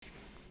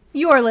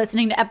You're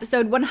listening to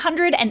episode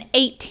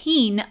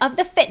 118 of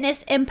the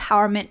Fitness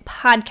Empowerment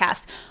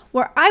Podcast,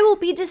 where I will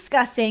be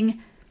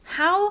discussing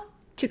how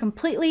to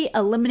completely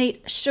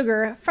eliminate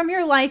sugar from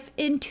your life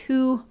in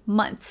 2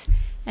 months.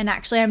 And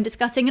actually, I'm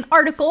discussing an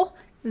article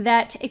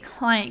that a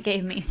client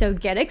gave me. So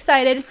get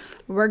excited.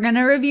 We're going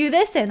to review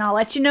this and I'll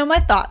let you know my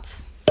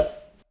thoughts.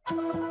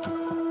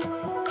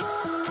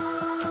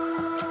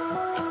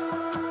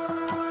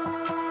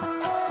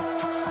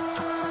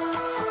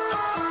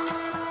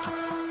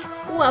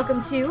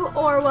 Welcome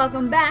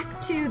back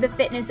to the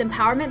Fitness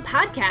Empowerment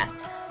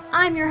Podcast.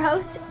 I'm your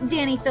host,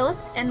 Danye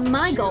Phillips, and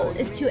my goal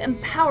is to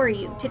empower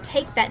you to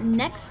take that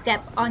next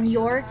step on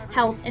your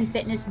health and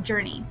fitness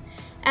journey.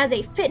 As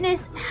a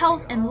fitness,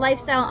 health, and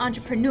lifestyle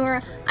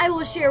entrepreneur, I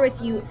will share with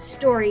you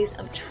stories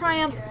of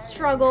triumph,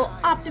 struggle,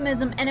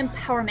 optimism, and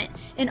empowerment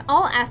in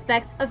all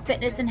aspects of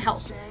fitness and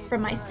health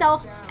from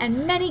myself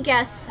and many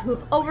guests who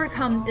have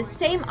overcome the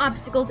same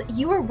obstacles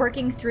you are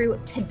working through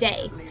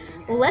today.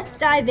 Let's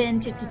dive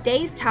into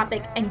today's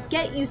topic and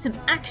get you some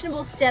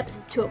actionable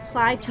steps to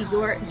apply to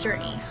your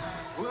journey.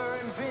 We're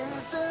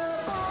invincible.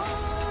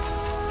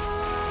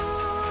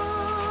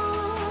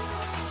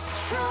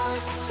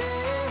 Trust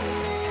in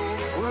me.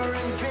 We're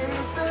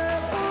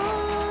invincible.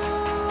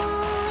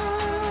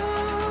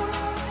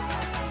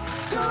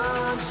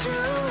 Don't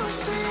you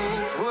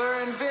see?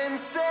 We're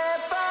invincible.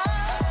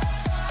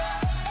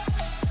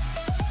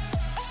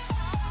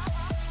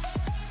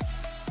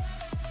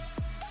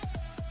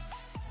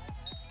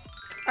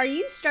 Are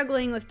you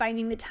struggling with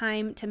finding the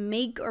time to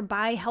make or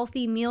buy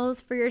healthy meals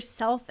for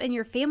yourself and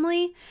your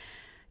family?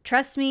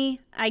 Trust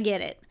me, I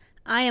get it.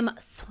 I am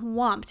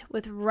swamped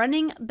with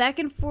running back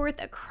and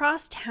forth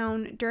across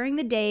town during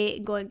the day,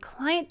 going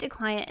client to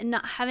client and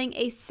not having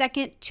a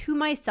second to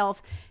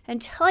myself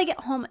until I get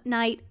home at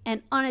night.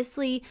 And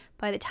honestly,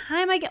 by the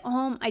time I get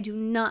home, I do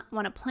not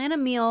want to plan a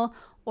meal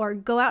or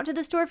go out to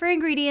the store for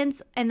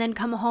ingredients and then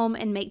come home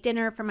and make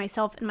dinner for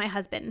myself and my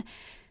husband.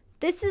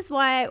 This is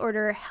why I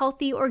order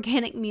healthy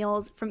organic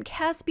meals from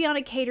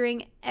Caspiana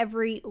Catering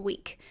every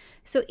week.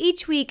 So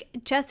each week,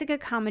 Jessica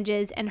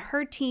Commages and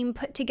her team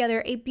put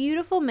together a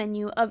beautiful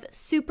menu of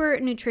super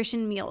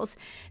nutrition meals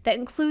that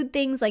include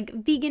things like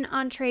vegan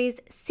entrees,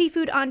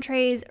 seafood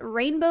entrees,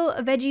 rainbow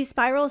veggie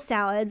spiral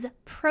salads,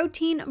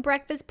 protein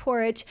breakfast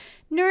porridge,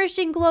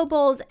 nourishing glow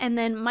bowls, and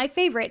then my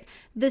favorite,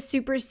 the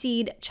Super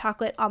Seed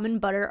chocolate almond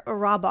butter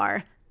raw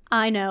bar.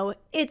 I know,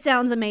 it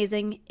sounds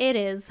amazing. It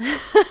is.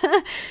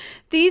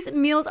 These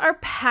meals are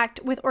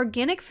packed with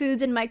organic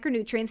foods and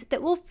micronutrients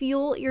that will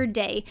fuel your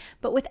day,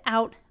 but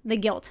without the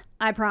guilt,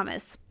 I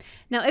promise.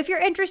 Now, if you're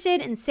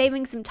interested in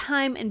saving some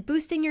time and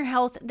boosting your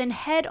health, then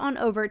head on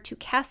over to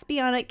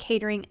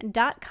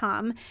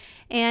caspianacatering.com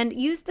and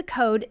use the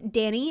code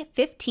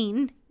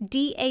DANYE15,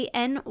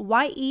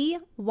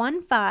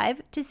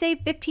 DANYE15 to save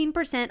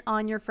 15%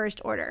 on your first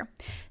order.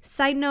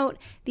 Side note,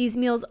 these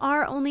meals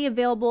are only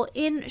available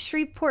in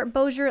Shreveport,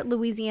 Bossier,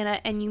 Louisiana,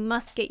 and you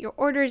must get your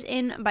orders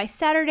in by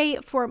Saturday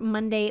for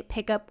Monday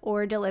pickup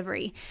or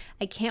delivery.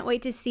 I can't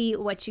wait to see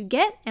what you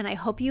get, and I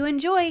hope you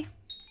enjoy.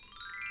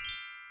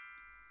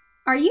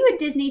 Are you a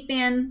Disney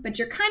fan, but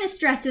you're kind of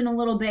stressing a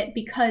little bit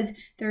because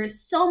there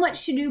is so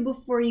much to do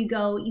before you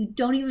go, you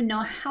don't even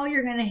know how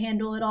you're going to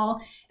handle it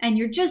all, and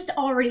you're just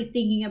already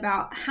thinking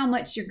about how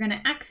much you're going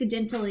to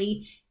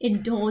accidentally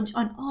indulge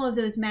on all of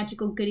those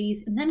magical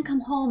goodies and then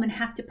come home and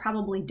have to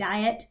probably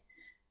diet?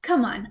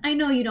 Come on, I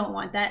know you don't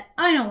want that.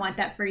 I don't want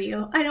that for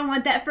you. I don't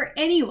want that for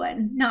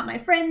anyone. Not my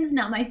friends,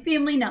 not my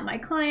family, not my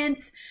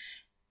clients.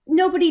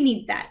 Nobody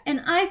needs that.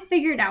 And I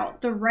figured out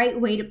the right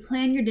way to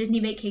plan your Disney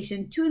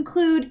vacation to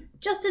include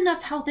just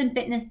enough health and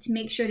fitness to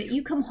make sure that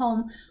you come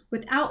home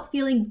without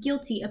feeling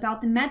guilty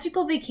about the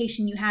magical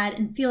vacation you had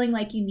and feeling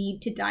like you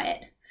need to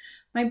diet.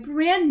 My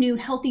brand new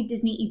Healthy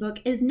Disney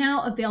ebook is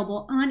now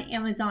available on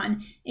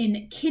Amazon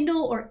in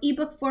Kindle or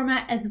ebook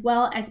format as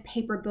well as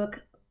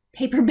paperback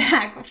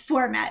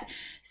format.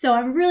 So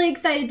I'm really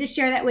excited to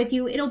share that with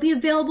you. It'll be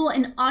available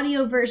in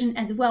audio version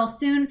as well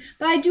soon,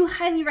 but I do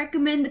highly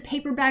recommend the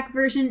paperback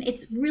version.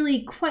 It's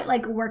really quite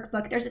like a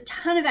workbook. There's a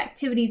ton of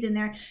activities in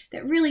there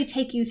that really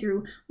take you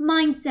through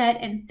mindset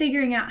and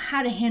figuring out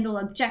how to handle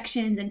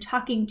objections and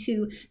talking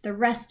to the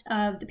rest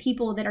of the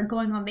people that are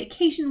going on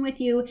vacation with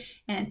you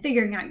and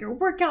figuring out your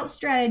workout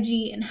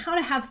strategy and how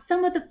to have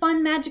some of the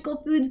fun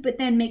magical foods, but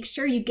then make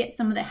sure you get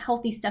some of the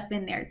healthy stuff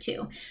in there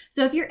too.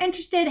 So if you're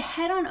interested,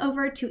 head on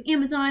over to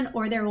Amazon,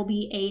 or there will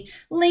be a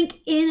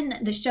link in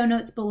the show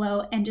notes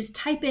below, and just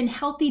type in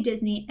Healthy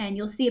Disney and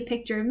you'll see a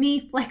picture of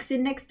me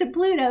flexing next to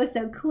Pluto,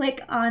 so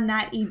click on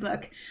that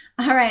ebook.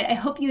 All right, I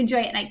hope you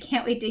enjoy it and I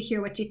can't wait to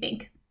hear what you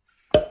think.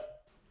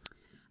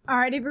 All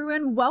right,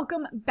 everyone,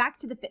 welcome back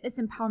to the Fitness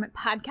Empowerment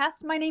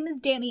Podcast. My name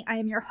is Danye. I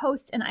am your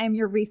host and I am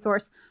your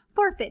resource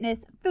for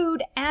fitness,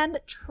 food,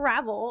 and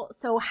travel.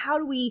 So how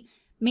do we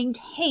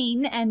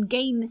maintain and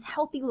gain this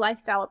healthy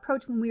lifestyle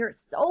approach when we are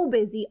so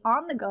busy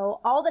on the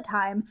go all the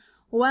time?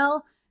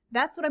 Well,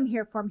 That's what I'm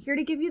here for. I'm here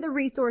to give you the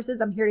resources.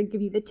 I'm here to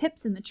give you the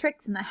tips and the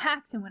tricks and the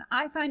hacks. And when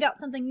I find out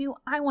something new,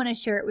 I want to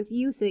share it with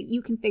you so that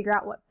you can figure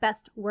out what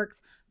best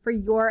works for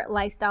your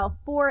lifestyle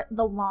for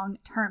the long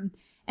term.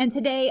 And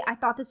today I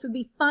thought this would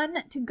be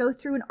fun to go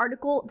through an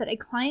article that a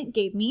client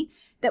gave me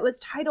that was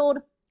titled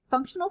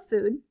Functional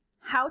Food: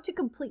 How to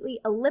Completely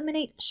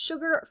Eliminate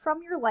Sugar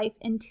from Your Life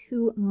in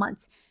 2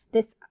 months.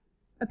 This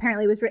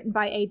apparently was written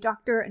by a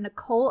Dr.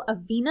 Nicole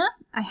Avena.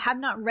 I have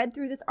not read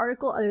through this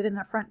article other than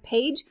the front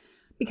page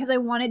because I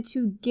wanted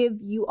to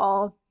give you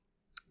all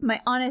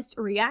my honest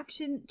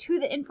reaction to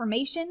the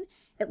information.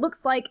 It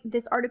looks like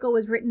this article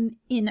was written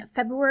in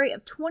February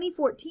of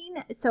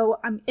 2014, so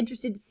I'm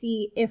interested to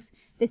see if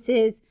this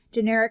is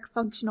generic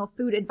functional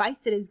food advice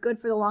that is good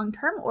for the long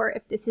term, or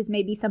if this is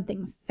maybe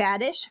something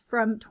faddish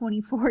from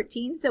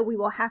 2014, so we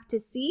will have to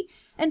see.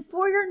 And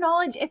for your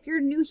knowledge, if you're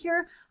new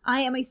here,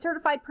 I am a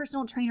certified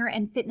personal trainer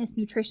and fitness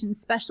nutrition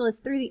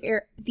specialist through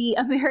the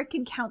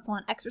American Council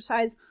on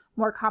Exercise,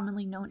 more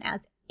commonly known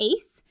as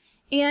ACE,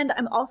 and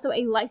I'm also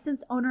a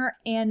licensed owner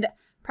and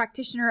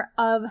practitioner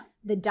of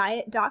the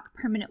Diet Doc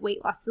Permanent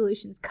Weight Loss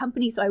Solutions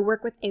company. So I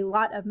work with a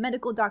lot of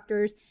medical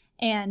doctors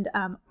and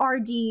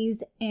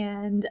RDs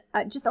and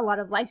just a lot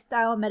of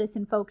lifestyle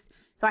medicine folks.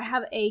 So I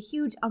have a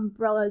huge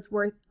umbrella's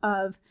worth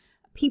of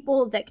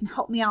people that can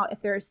help me out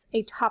if there's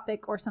a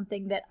topic or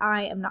something that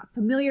I am not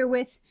familiar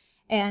with.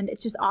 And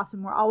it's just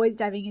awesome. We're always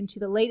diving into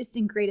the latest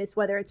and greatest,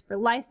 whether it's for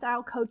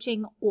lifestyle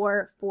coaching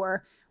or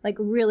for like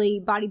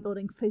really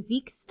bodybuilding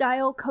physique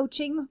style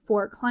coaching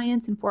for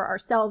clients and for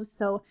ourselves.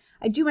 So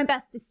I do my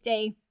best to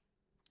stay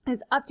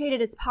as updated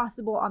as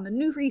possible on the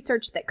new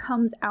research that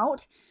comes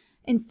out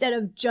instead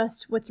of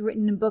just what's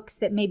written in books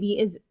that maybe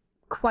is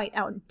quite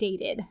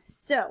outdated.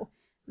 So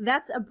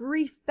that's a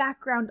brief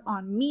background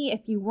on me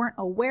if you weren't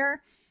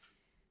aware.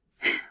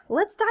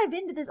 Let's dive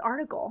into this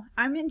article.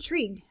 I'm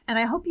intrigued, and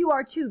I hope you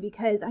are too,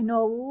 because I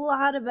know a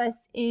lot of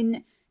us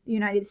in the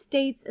United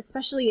States,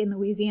 especially in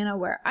Louisiana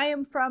where I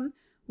am from,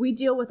 we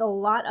deal with a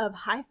lot of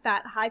high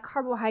fat, high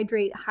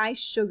carbohydrate, high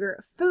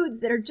sugar foods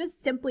that are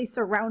just simply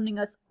surrounding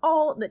us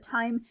all the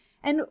time.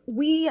 And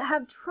we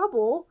have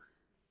trouble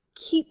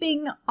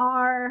keeping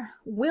our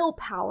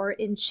willpower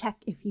in check,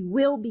 if you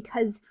will,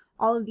 because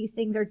all of these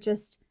things are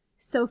just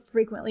so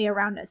frequently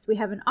around us. We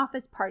have an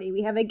office party,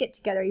 we have a get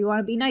together, you want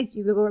to be nice,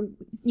 you go,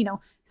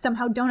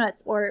 somehow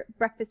donuts or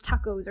breakfast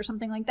tacos or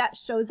something like that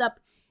shows up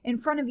in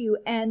front of you,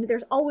 and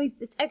there's always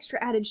this extra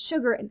added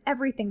sugar in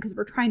everything because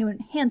we're trying to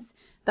enhance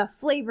the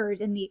flavors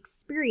and the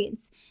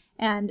experience.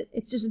 And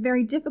it's just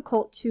very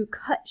difficult to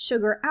cut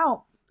sugar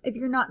out if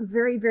you're not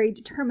very, very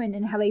determined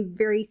and have a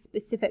very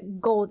specific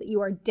goal that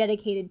you are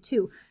dedicated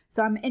to.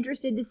 So I'm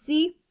interested to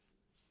see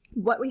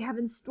what we have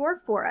in store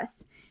for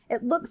us.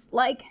 It looks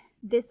like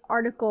this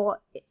article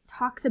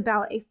talks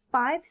about a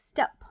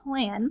 5-step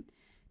plan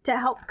to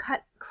help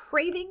cut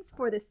cravings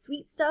for the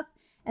sweet stuff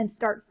and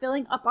start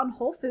filling up on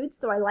whole foods.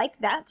 So I like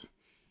that.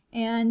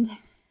 And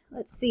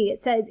let's see,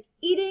 it says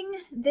eating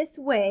this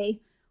way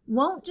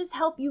won't just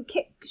help you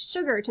kick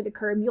sugar to the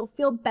curb. You'll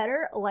feel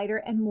better, lighter,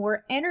 and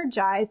more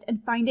energized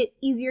and find it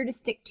easier to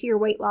stick to your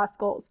weight loss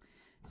goals.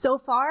 So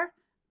far,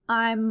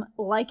 I'm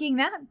liking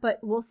that, but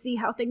we'll see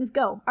how things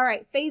go. All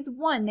right, phase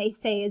 1, they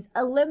say, is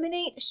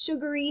eliminate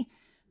sugary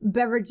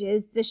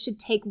beverages. This should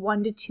take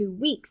 1 to 2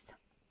 weeks.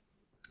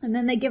 And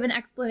then they give an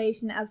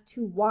explanation as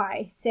to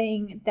why,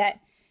 saying that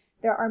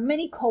there are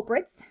many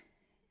culprits,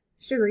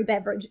 sugary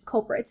beverage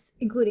culprits,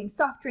 including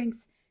soft drinks,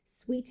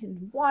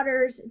 sweetened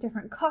waters,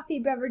 different coffee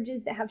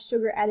beverages that have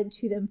sugar added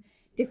to them,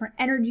 different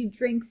energy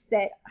drinks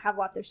that have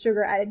lots of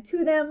sugar added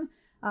to them,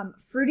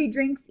 fruity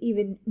drinks,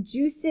 even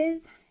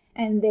juices.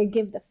 And they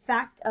give the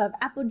fact of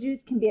apple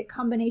juice can be a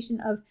combination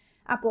of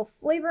apple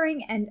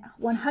flavoring and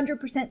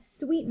 100%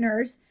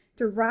 sweeteners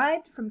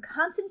derived from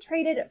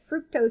concentrated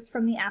fructose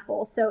from the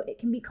apple. So it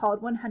can be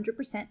called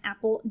 100%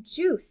 apple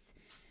juice.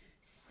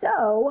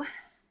 So,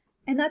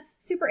 and that's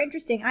super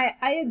interesting.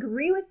 I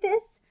agree with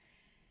this.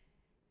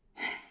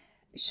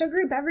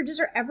 Sugary beverages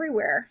are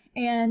everywhere.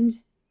 And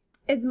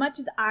as much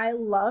as I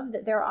love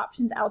that there are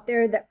options out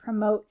there that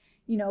promote,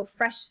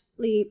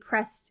 freshly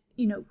pressed,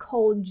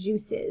 cold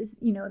juices,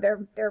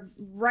 they're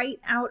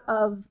right out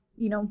of,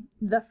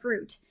 the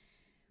fruit.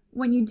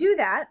 When you do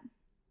that,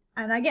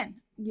 and again,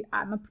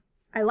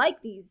 I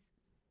like these,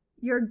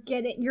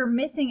 you're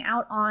missing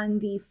out on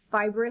the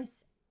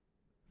fibrous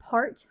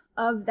part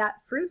of that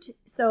fruit.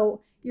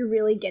 So you're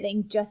really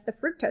getting just the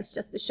fructose,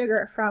 just the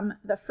sugar from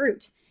the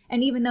fruit.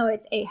 And even though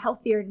it's a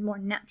healthier and more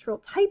natural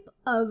type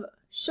of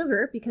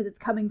sugar because it's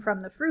coming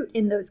from the fruit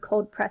in those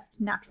cold pressed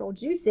natural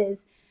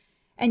juices,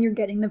 and you're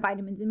getting the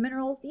vitamins and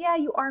minerals, yeah,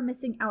 you are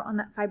missing out on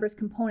that fibrous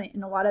component.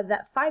 And a lot of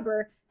that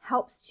fiber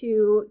helps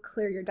to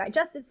clear your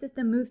digestive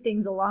system, move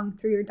things along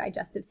through your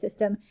digestive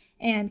system,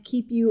 and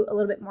keep you a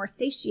little bit more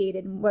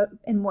satiated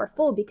and more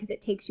full because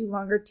it takes you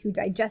longer to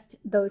digest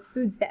those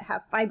foods that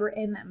have fiber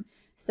in them.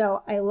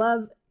 So I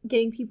love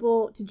getting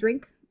people to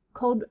drink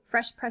cold,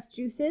 fresh pressed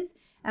juices,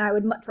 and I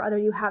would much rather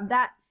you have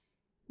that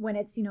when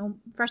it's,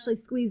 freshly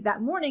squeezed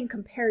that morning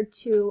compared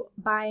to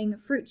buying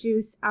fruit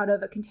juice out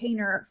of a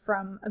container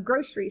from a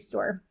grocery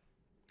store,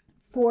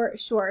 for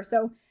sure.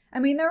 So,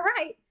 they're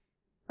right.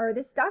 Or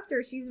this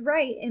doctor, she's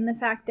right in the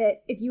fact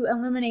that if you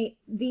eliminate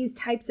these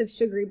types of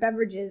sugary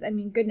beverages,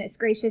 goodness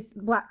gracious,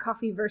 black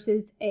coffee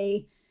versus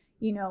a,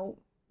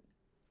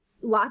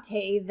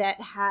 latte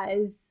that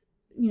has,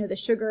 the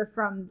sugar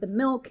from the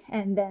milk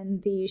and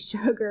then the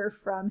sugar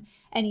from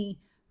any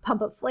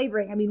pump of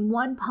flavoring.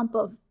 One pump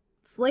of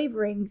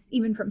flavorings,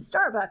 even from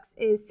Starbucks,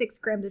 is 6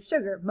 grams of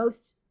sugar.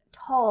 Most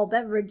tall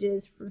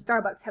beverages from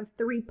Starbucks have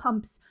 3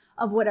 pumps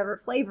of whatever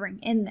flavoring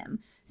in them.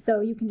 So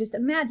you can just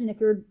imagine if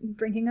you're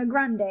drinking a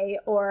grande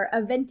or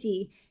a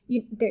venti,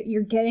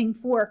 you're getting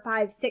 4,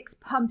 5, 6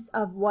 pumps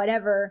of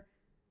whatever,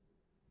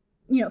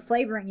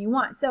 flavoring you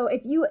want. So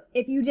if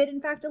you did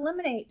in fact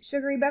eliminate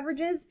sugary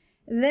beverages,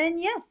 then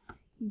yes,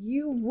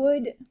 you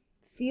would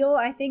feel,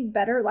 I think,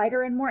 better,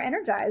 lighter, and more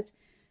energized.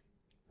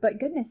 But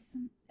goodness,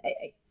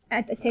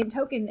 at the same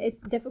token, it's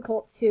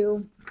difficult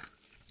to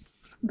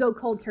go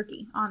cold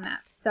turkey on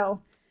that.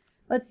 So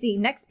let's see.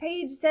 Next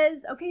page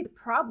says, okay, the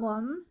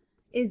problem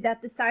is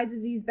that the size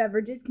of these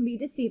beverages can be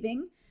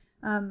deceiving.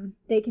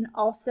 They can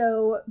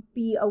also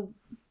be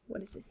what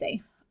does this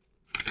say?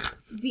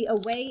 Be a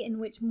way in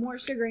which more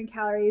sugar and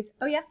calories,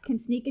 can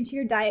sneak into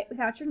your diet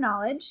without your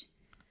knowledge.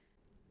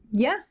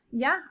 Yeah.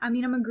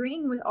 I'm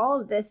agreeing with all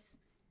of this.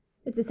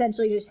 It's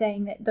essentially just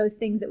saying that those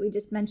things that we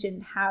just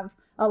mentioned have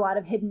a lot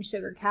of hidden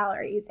sugar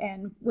calories.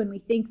 And when we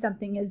think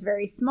something is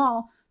very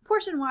small,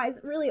 portion-wise,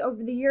 really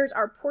over the years,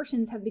 our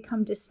portions have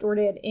become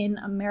distorted in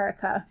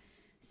America.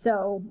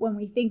 So when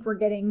we think we're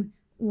getting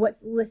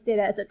what's listed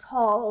as a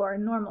tall or a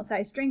normal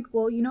size drink,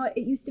 well,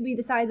 it used to be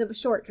the size of a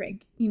short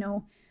drink.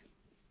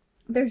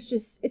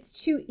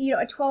 It's too,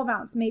 a 12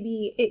 ounce,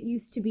 maybe it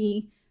used to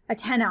be a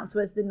 10 ounce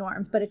was the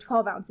norm, but a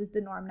 12 ounce is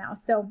the norm now.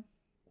 So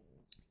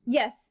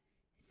yes,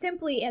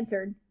 simply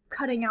answered,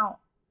 cutting out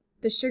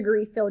the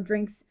sugary filled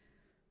drinks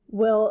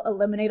will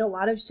eliminate a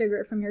lot of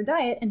sugar from your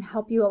diet and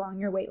help you along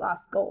your weight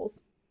loss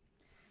goals.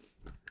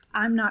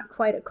 I'm not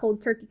quite a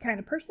cold turkey kind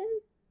of person,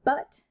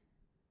 but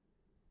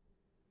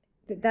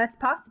that's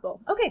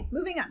possible. Okay,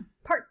 moving on.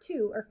 Part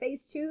 2 or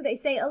phase 2, they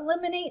say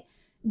eliminate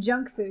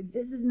junk foods.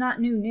 This is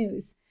not new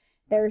news.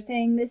 They're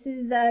saying this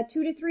is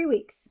 2 to 3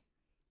 weeks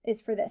is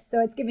for this.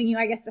 So it's giving you,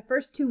 I guess, the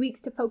first 2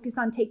 weeks to focus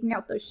on taking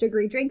out those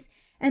sugary drinks.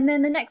 And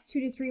then the next 2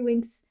 to 3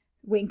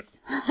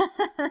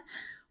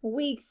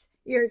 weeks,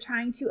 you're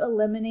trying to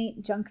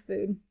eliminate junk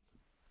food.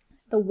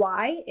 The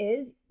why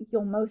is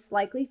you'll most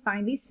likely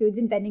find these foods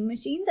in vending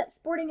machines at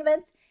sporting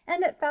events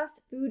and at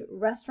fast food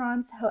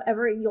restaurants.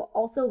 However, you'll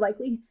also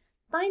likely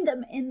find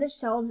them in the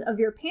shelves of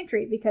your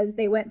pantry because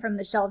they went from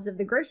the shelves of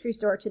the grocery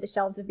store to the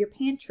shelves of your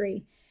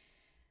pantry.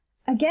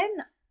 Again,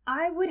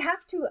 I would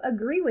have to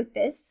agree with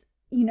this.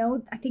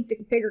 I think the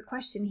bigger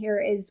question here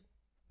is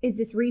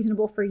this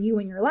reasonable for you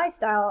and your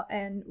lifestyle?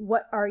 And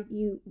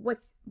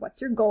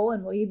what's your goal,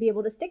 and will you be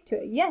able to stick to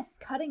it? Yes,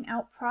 cutting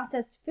out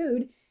processed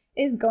food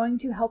is going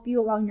to help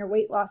you along your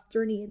weight loss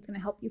journey. It's going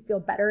to help you feel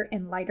better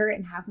and lighter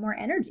and have more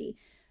energy.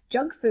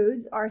 Junk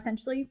foods are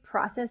essentially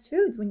processed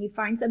foods. When you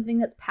find something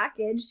that's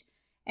packaged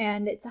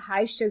and it's a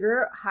high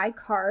sugar, high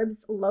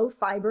carbs, low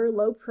fiber,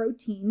 low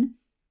protein,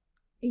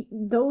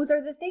 those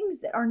are the things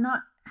that are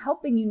not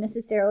helping you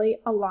necessarily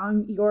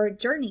along your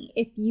journey.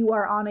 If you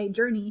are on a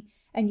journey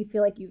and you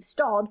feel like you've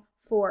stalled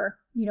for,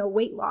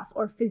 weight loss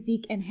or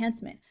physique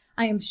enhancement,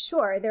 I am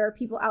sure there are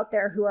people out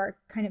there who are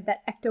kind of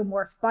that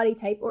ectomorph body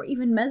type or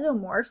even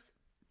mesomorphs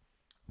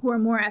who are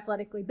more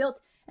athletically built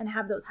and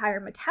have those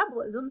higher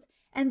metabolisms,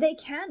 and they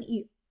can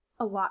eat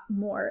a lot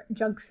more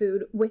junk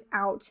food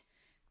without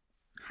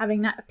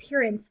having that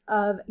appearance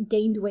of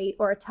gained weight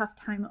or a tough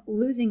time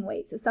losing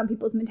weight. So some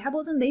people's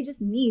metabolism, they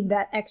just need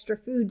that extra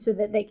food so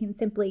that they can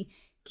simply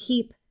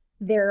keep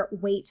their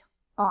weight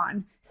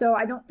on. So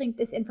I don't think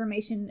this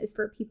information is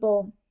for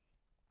people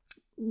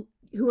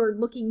who are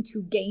looking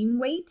to gain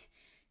weight.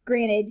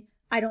 Granted,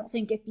 I don't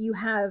think if you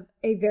have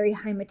a very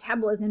high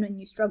metabolism and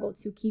you struggle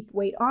to keep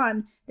weight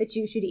on that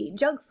you should eat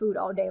junk food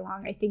all day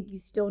long. I think you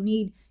still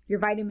need your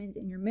vitamins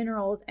and your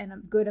minerals and a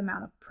good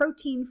amount of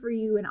protein for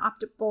you, an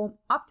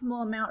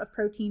optimal amount of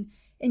protein,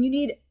 and you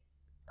need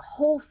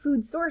whole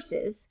food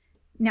sources.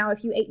 Now,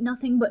 if you ate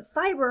nothing but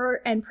fiber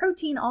and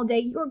protein all day,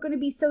 you're going to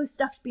be so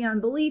stuffed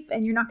beyond belief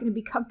and you're not going to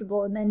be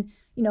comfortable. And then,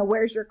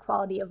 where's your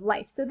quality of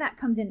life? So that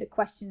comes into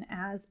question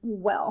as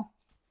well.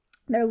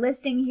 They're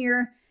listing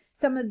here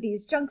some of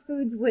these junk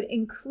foods would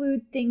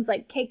include things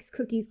like cakes,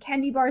 cookies,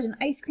 candy bars, and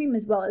ice cream,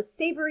 as well as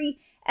savory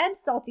and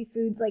salty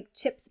foods like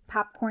chips,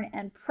 popcorn,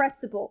 and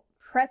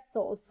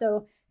pretzels.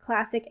 So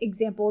classic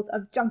examples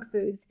of junk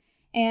foods.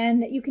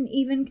 And you can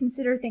even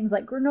consider things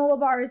like granola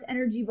bars,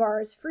 energy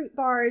bars, fruit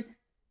bars,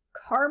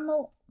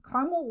 caramel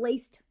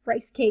laced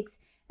rice cakes,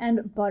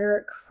 and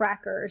butter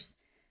crackers.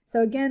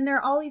 So again, there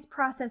are all these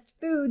processed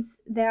foods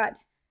that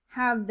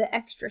have the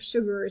extra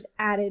sugars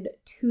added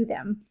to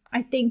them.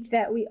 I think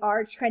that we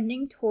are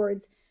trending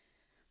towards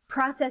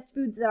processed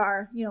foods that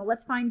are,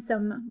 let's find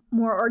some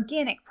more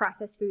organic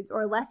processed foods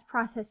or less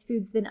processed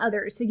foods than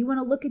others. So you want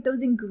to look at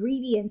those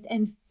ingredients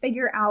and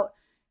figure out,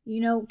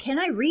 can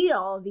I read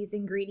all of these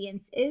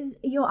ingredients?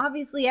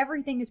 Obviously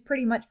everything is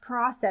pretty much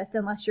processed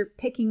unless you're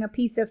picking a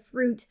piece of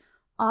fruit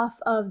off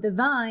of the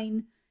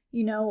vine,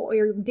 or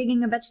you're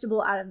digging a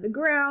vegetable out of the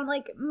ground.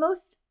 Like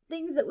most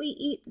things that we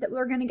eat that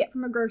we're going to get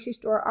from a grocery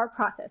store are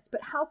processed.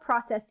 But how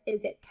processed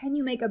is it? Can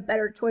you make a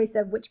better choice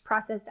of which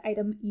processed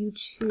item you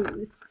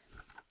choose?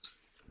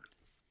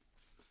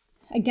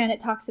 Again, it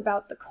talks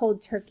about the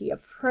cold turkey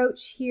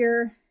approach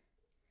here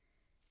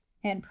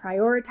and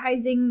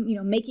prioritizing,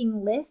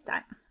 making lists.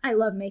 I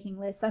love making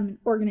lists. I'm an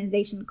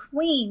organization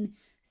queen.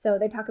 So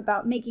they talk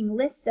about making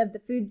lists of the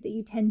foods that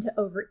you tend to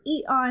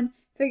overeat on,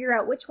 figure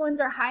out which ones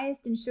are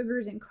highest in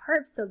sugars and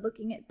carbs. So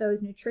looking at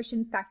those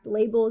nutrition fact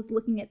labels,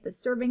 looking at the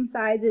serving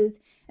sizes,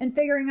 and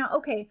figuring out,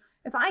 okay,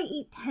 if I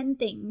eat 10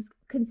 things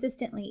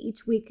consistently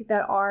each week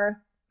that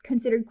are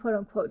considered quote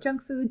unquote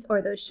junk foods or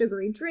those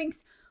sugary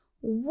drinks,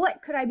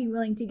 what could I be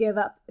willing to give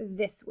up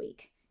this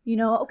week?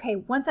 Okay,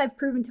 once I've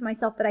proven to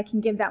myself that I can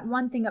give that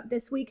one thing up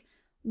this week,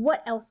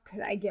 what else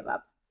could I give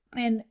up?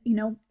 And,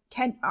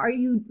 are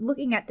you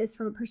looking at this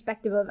from a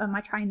perspective of, am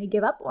I trying to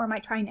give up or am I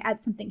trying to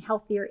add something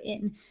healthier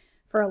in?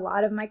 For a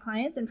lot of my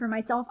clients and for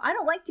myself, I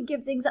don't like to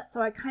give things up.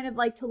 So I kind of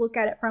like to look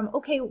at it from,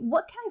 okay,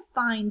 what can I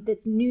find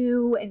that's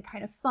new and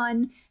kind of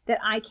fun that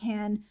I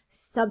can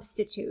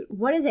substitute?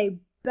 What is a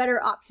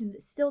better option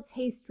that still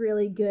tastes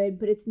really good,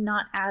 but it's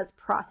not as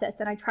processed?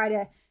 And I try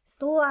to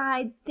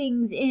slide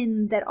things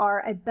in that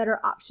are a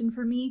better option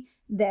for me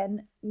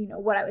than,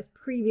 what I was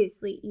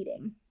previously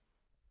eating.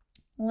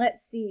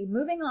 Let's see,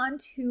 moving on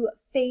to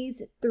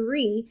phase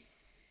 3,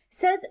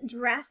 says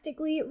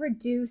drastically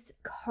reduce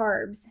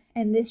carbs,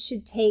 and this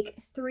should take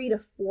 3 to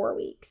 4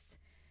 weeks.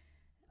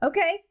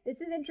 Okay,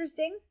 this is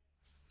interesting.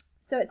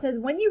 So it says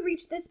when you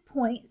reach this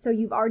point, so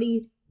you've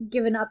already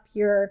given up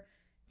your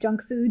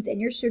junk foods and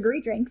your sugary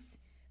drinks,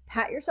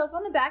 pat yourself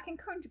on the back and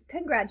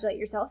congratulate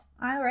yourself.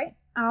 All right,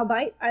 I'll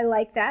bite. I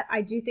like that.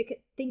 I do think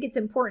it's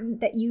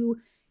important that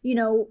you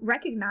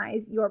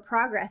recognize your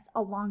progress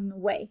along the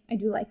way. I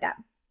do like that.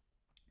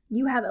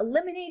 You have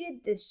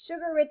eliminated the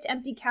sugar-rich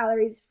empty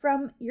calories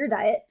from your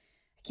diet.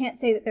 I can't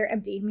say that they're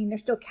empty. I mean, they're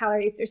still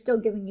calories. They're still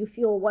giving you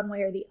fuel one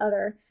way or the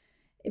other.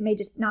 It may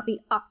just not be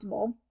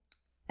optimal.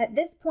 At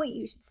this point,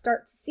 you should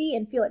start to see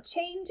and feel a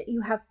change.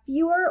 You have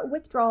fewer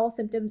withdrawal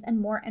symptoms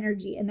and more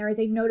energy, and there is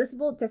a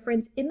noticeable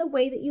difference in the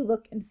way that you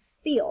look and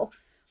feel.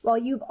 While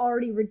you've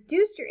already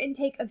reduced your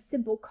intake of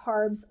simple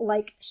carbs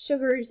like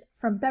sugars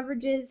from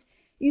beverages,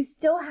 you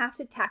still have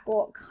to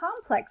tackle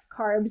complex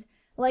carbs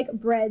like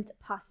breads,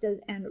 pastas,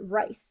 and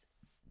rice.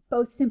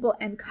 Both simple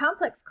and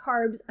complex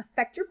carbs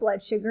affect your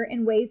blood sugar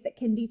in ways that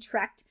can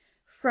detract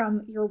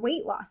from your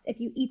weight loss. If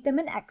you eat them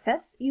in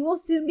excess, you will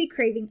soon be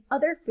craving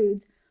other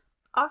foods,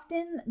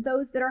 often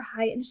those that are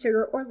high in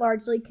sugar or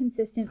largely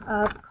consistent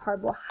of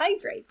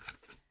carbohydrates.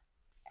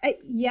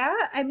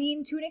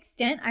 To an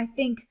extent, I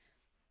think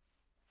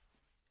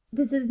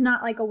this is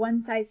not like a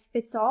one size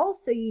fits all.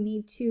 So you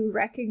need to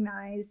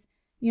recognize,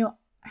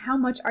 how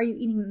much are you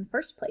eating in the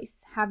first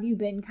place? Have you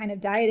been kind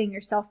of dieting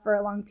yourself for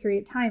a long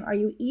period of time? Are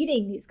you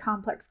eating these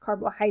complex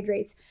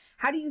carbohydrates?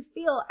 How do you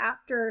feel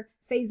after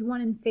phase 1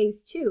 and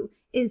phase 2?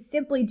 Is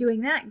simply doing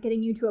that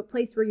getting you to a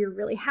place where you're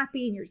really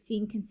happy and you're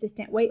seeing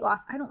consistent weight loss?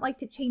 I don't like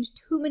to change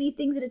too many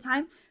things at a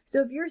time.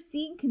 So if you're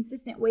seeing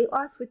consistent weight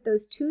loss with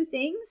those 2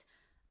 things,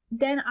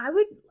 then I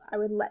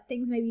would let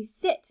things maybe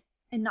sit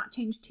and not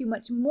change too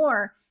much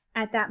more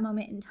at that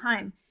moment in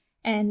time.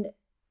 And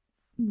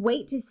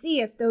wait to see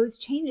if those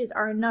changes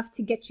are enough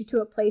to get you to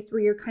a place where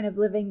you're kind of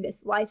living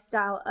this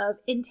lifestyle of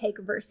intake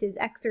versus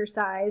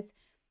exercise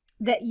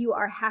that you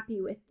are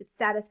happy with, that's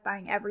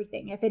satisfying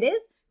everything. If it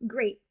is,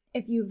 great.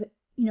 If you've,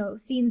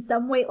 seen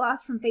some weight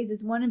loss from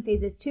phases 1 and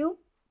phases 2,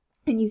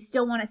 and you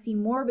still want to see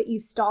more, but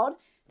you've stalled,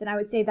 then I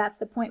would say that's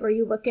the point where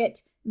you look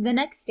at the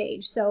next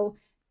stage. So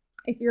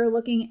if you're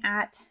looking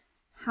at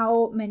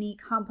how many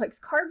complex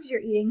carbs you're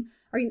eating,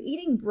 are you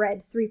eating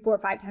bread 3, 4,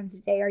 5 times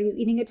a day? Are you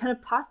eating a ton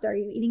of pasta? Are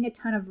you eating a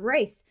ton of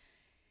rice?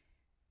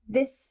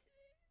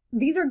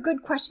 These are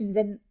good questions.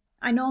 And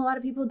I know a lot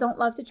of people don't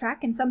love to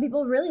track, and some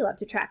people really love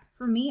to track.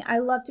 For me, I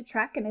love to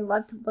track, and I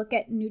love to look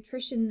at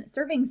nutrition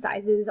serving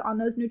sizes on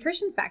those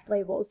nutrition fact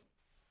labels.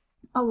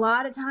 A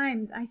lot of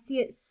times I see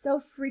it so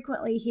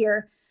frequently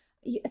here.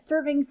 A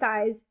serving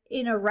size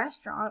in a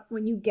restaurant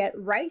when you get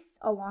rice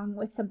along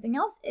with something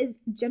else is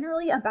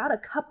generally about a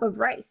cup of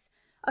rice.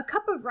 A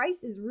cup of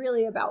rice is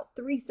really about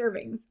 3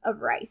 servings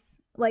of rice.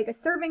 Like a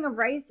serving of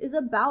rice is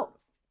about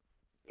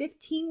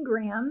 15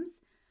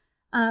 grams,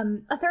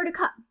 a third a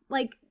cup.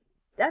 Like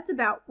that's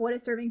about what a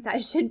serving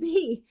size should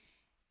be.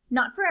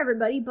 Not for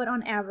everybody, but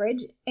on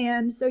average.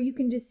 And so you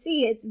can just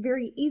see it's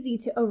very easy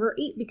to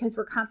overeat because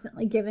we're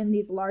constantly given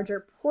these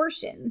larger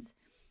portions.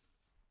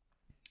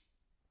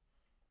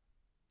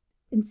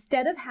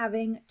 Instead of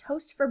having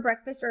toast for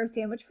breakfast or a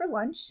sandwich for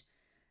lunch,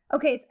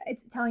 okay,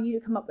 it's telling you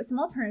to come up with some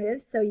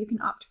alternatives. So you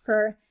can opt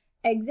for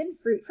eggs and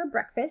fruit for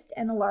breakfast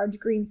and a large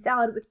green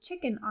salad with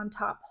chicken on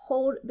top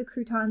hold the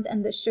croutons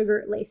and the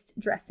sugar-laced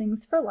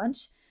dressings for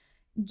lunch.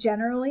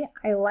 Generally,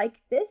 I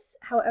like this.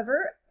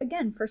 However,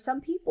 again, for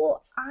some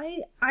people,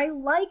 I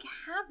like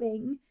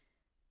having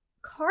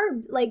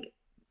carbs, like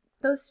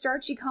those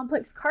starchy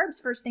complex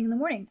carbs first thing in the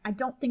morning. I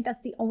don't think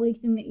that's the only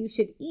thing that you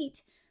should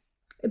eat.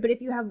 But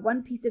if you have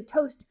one piece of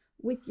toast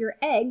with your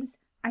eggs,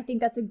 I think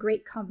that's a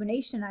great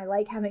combination. I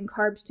like having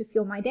carbs to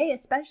fuel my day,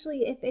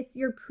 especially if it's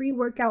your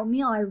pre-workout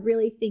meal. I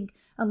really think,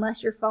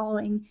 unless you're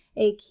following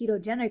a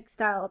ketogenic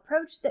style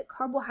approach, that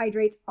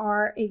carbohydrates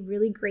are a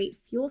really great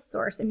fuel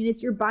source. I mean,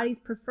 it's your body's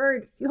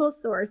preferred fuel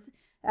source.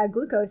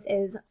 Glucose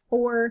is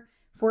for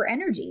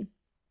energy.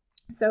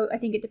 So I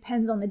think it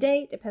depends on the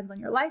day, it depends on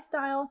your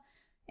lifestyle.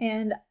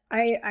 And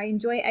I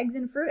enjoy eggs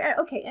and fruit.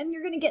 Okay, and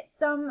you're going to get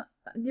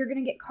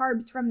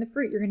carbs from the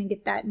fruit. You're going to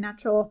get that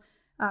natural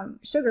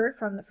sugar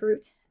from the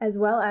fruit, as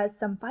well as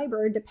some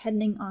fiber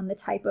depending on the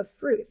type of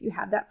fruit, if you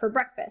have that for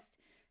breakfast.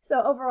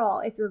 So overall,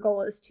 if your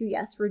goal is to,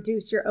 yes,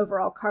 reduce your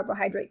overall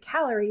carbohydrate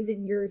calories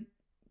and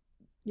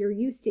you're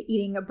used to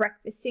eating a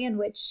breakfast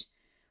sandwich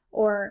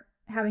or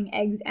having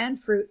eggs and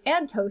fruit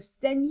and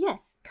toast, then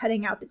yes,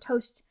 cutting out the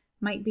toast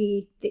might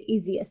be the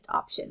easiest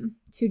option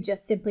to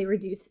just simply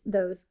reduce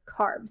those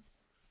carbs.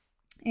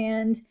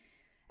 And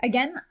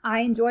again,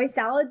 I enjoy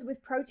salads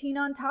with protein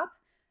on top.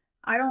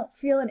 I don't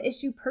feel an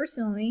issue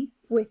personally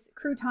with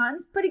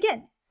croutons, but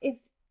again,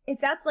 if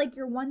that's like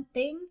your one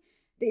thing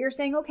that you're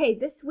saying, okay,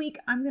 this week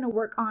I'm going to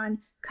work on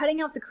cutting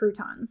out the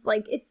croutons,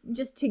 like it's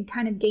just to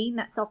kind of gain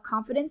that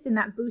self-confidence and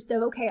that boost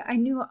of, okay, I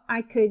knew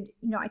I could,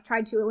 I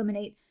tried to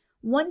eliminate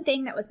one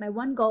thing that was my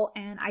one goal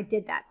and I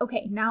did that.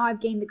 Okay, now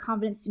I've gained the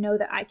confidence to know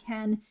that I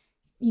can,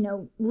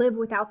 live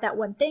without that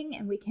one thing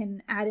and we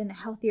can add in a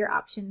healthier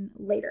option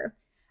later.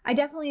 I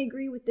definitely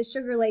agree with the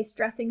sugar-laced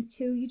dressings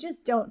too. You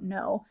just don't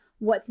know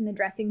what's in the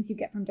dressings you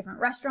get from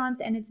different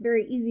restaurants, and it's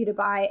very easy to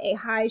buy a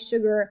high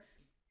sugar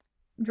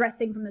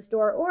dressing from the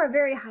store or a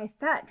very high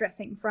fat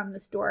dressing from the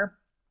store.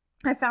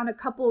 I found a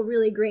couple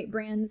really great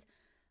brands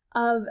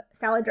of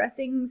salad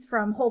dressings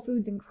from Whole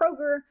Foods and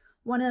Kroger.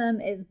 One of them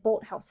is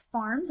Bolthouse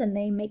Farms, and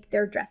they make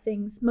their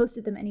dressings, most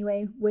of them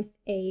anyway, with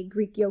a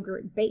Greek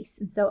yogurt base.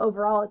 And so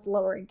overall, it's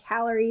lower in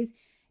calories,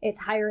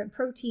 it's higher in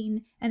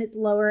protein, and it's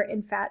lower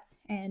in fats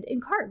and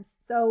in carbs.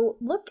 So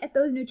look at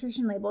those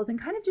nutrition labels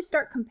and kind of just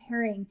start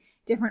comparing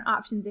different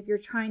options if you're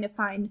trying to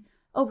find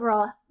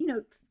overall,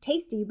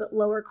 tasty but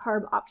lower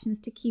carb options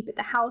to keep at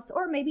the house,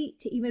 or maybe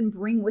to even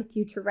bring with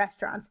you to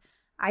restaurants.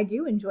 I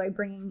do enjoy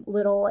bringing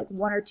little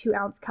 1 or 2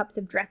 ounce cups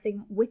of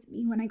dressing with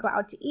me when I go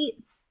out to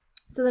eat,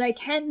 so that I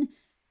can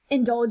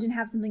indulge and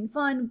have something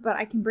fun, but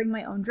I can bring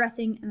my own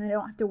dressing and I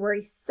don't have to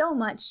worry so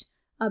much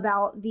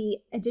about the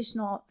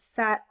additional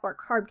fat or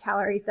carb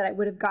calories that I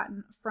would have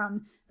gotten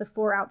from the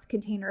 4 ounce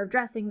container of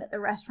dressing that the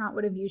restaurant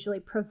would have usually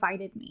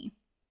provided me.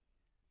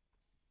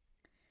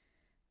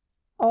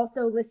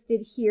 Also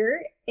listed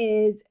here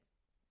is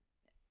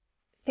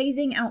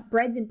phasing out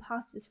breads and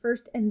pastas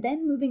first and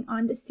then moving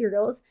on to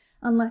cereals,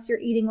 unless you're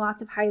eating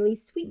lots of highly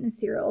sweetened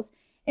cereals,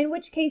 in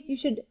which case you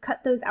should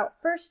cut those out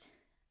first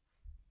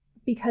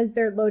because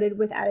they're loaded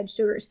with added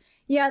sugars.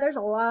 Yeah, there's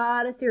a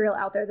lot of cereal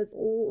out there that's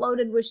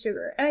loaded with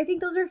sugar, and I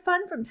think those are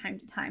fun from time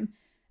to time.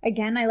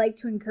 Again, I like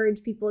to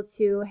encourage people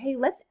to, hey,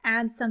 let's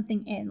add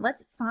something in.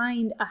 Let's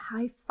find a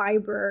high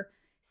fiber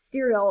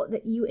cereal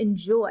that you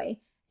enjoy.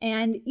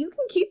 And you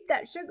can keep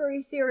that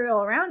sugary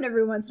cereal around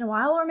every once in a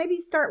while, or maybe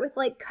start with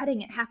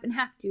cutting it half and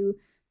half to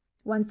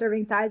 1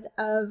 serving size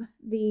of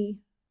the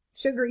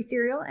sugary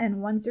cereal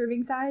and 1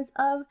 serving size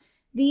of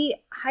the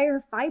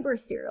higher fiber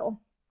cereal.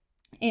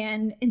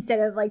 And instead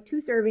of 2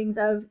 servings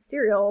of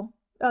cereal,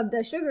 of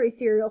the sugary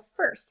cereal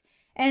first,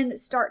 and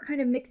start kind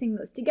of mixing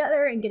those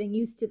together and getting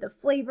used to the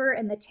flavor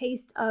and the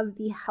taste of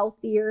the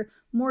healthier,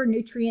 more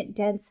nutrient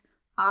dense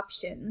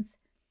options.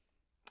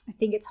 I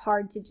think it's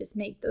hard to just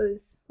make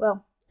those,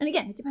 and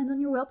again, it depends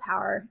on your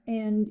willpower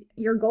and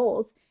your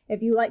goals.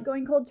 If you like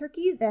going cold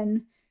turkey,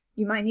 then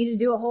you might need to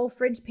do a whole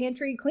fridge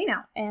pantry clean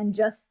out and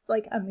just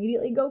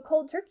immediately go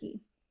cold turkey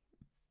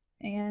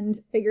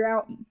and figure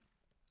out,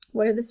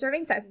 what are the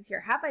serving sizes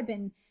here? Have I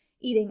been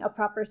eating a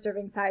proper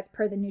serving size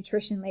per the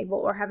nutrition label,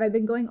 or have I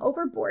been going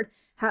overboard?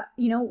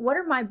 What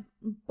are my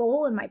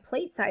bowl and my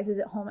plate sizes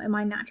at home? Am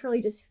I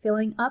naturally just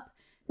filling up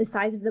the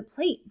size of the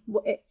plate?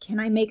 Can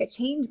I make a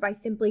change by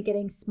simply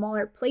getting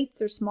smaller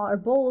plates or smaller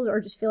bowls, or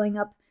just filling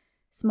up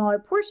smaller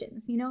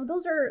portions?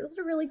 Those are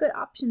really good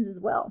options as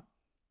well.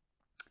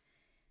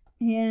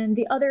 And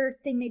the other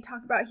thing they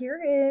talk about here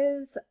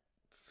is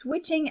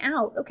switching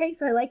out. Okay,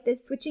 so I like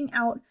this, switching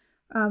out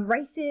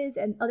rices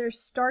and other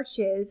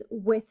starches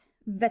with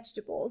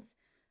vegetables.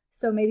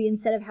 So maybe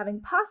instead of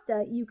having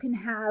pasta, you can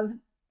have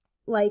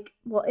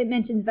it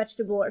mentions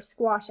vegetable or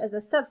squash as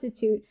a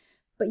substitute,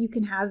 but you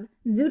can have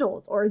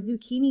zoodles or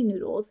zucchini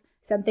noodles.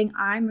 Something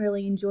I'm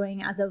really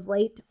enjoying as of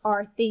late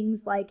are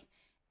things like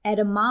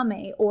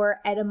edamame or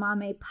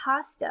edamame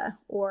pasta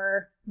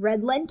or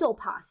red lentil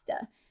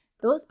pasta.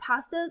 Those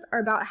pastas are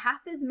about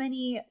half as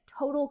many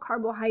total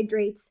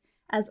carbohydrates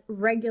as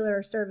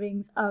regular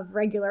servings of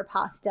regular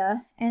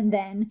pasta, and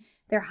then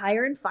they're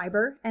higher in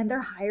fiber and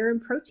they're higher in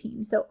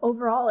protein. So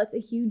overall, it's a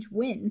huge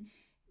win.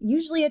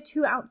 Usually a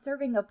 2-ounce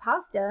serving of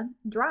pasta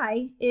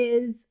dry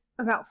is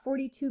about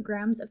 42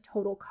 grams of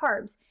total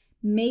carbs,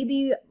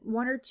 maybe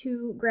 1 or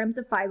 2 grams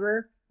of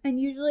fiber,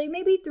 and usually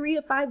maybe 3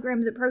 to 5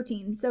 grams of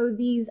protein. So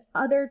these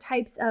other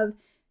types of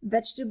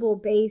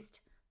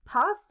vegetable-based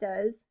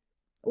pastas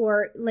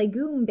or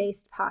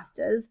legume-based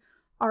pastas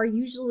are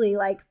usually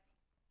like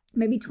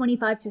maybe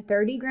 25 to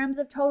 30 grams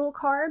of total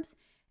carbs,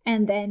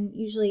 and then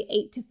usually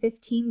 8 to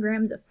 15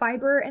 grams of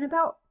fiber and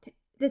about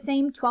the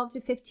same 12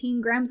 to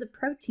 15 grams of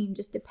protein,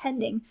 just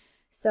depending.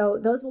 So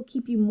those will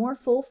keep you more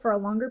full for a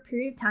longer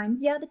period of time.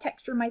 Yeah, the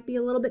texture might be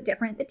a little bit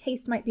different. The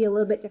taste might be a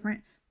little bit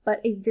different, but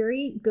a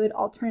very good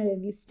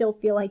alternative. You still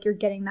feel like you're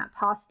getting that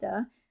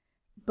pasta,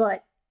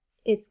 but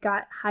it's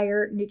got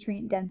higher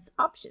nutrient dense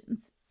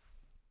options.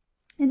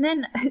 And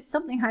then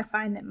something I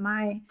find that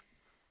my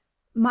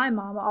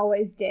mom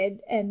always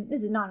did, and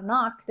this is not a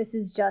knock, this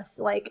is just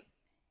like,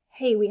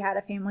 hey, we had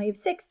a family of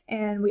 6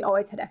 and we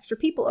always had extra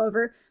people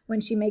over.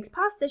 When she makes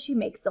pasta, she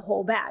makes the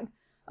whole bag.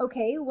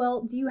 Okay,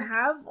 well, do you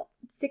have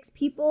 6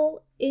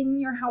 people in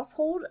your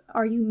household?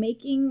 Are you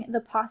making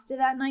the pasta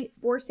that night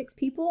for 6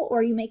 people, or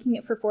are you making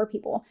it for 4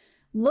 people?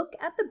 Look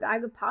at the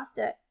bag of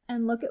pasta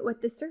and look at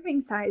what the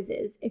serving size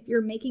is. If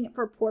you're making it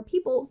for 4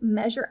 people,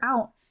 measure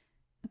out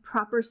a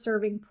proper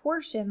serving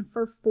portion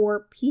for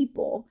 4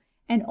 people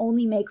and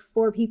only make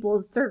 4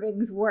 people's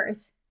servings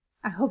worth.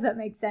 I hope that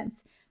makes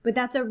sense. But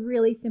that's a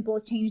really simple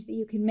change that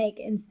you can make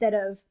instead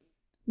of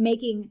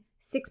making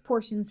 6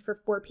 portions for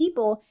 4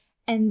 people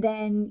and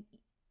then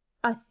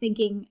us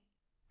thinking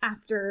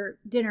after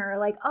dinner,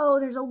 like, oh,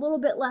 there's a little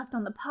bit left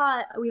on the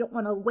pot. We don't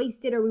want to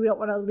waste it, or we don't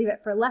want to leave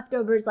it for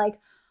leftovers. Like,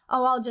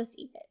 oh, I'll just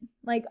eat it.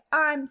 Like,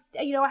 I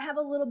have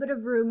a little bit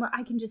of room.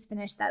 I can just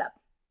finish that up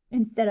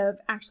instead of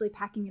actually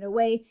packing it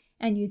away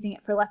and using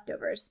it for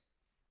leftovers.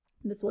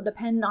 This will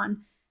depend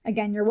on,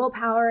 again, your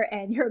willpower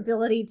and your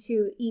ability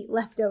to eat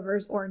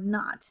leftovers or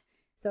not.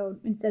 So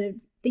instead of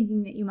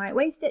thinking that you might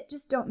waste it,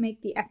 just don't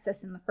make the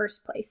excess in the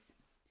first place.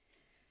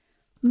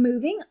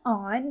 Moving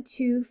on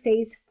to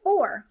phase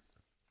 4.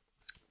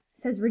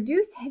 It says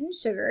reduce hidden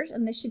sugars,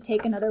 and this should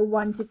take another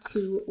 1 to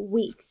 2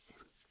 weeks.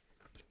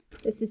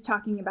 This is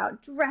talking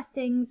about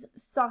dressings,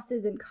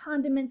 sauces, and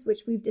condiments,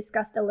 which we've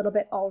discussed a little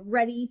bit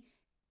already.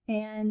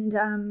 And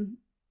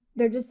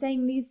they're just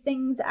saying these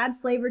things add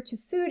flavor to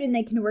food and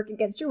they can work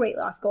against your weight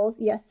loss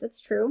goals. Yes,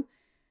 that's true.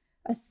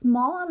 A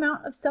small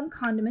amount of some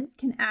condiments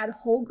can add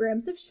whole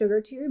grams of sugar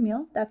to your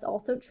meal. That's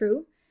also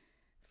true.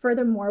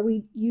 Furthermore,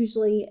 we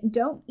usually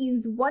don't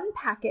use 1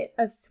 packet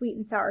of sweet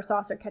and sour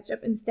sauce or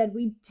ketchup. Instead,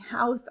 we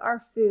douse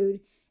our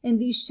food in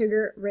these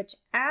sugar-rich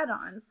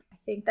add-ons. I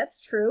think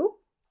that's true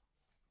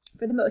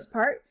for the most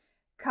part.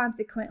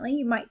 Consequently,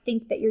 you might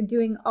think that you're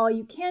doing all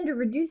you can to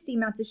reduce the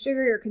amounts of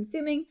sugar you're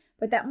consuming,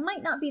 but that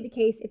might not be the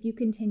case if you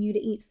continue to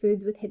eat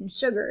foods with hidden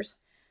sugars.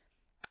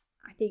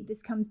 I think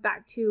this comes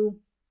back to,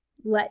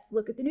 let's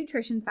look at the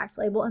nutrition fact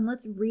label and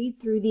let's read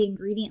through the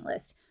ingredient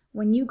list.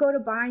 When you go to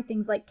buy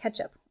things like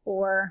ketchup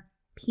or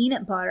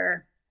peanut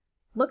butter,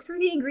 look through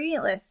the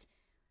ingredient list.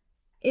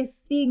 If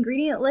the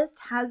ingredient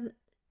list has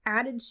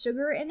added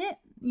sugar in it,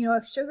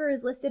 if sugar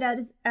is listed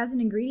as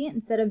an ingredient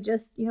instead of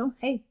just,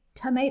 hey,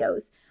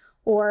 tomatoes,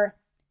 or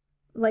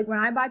like when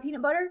I buy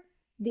peanut butter,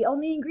 the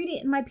only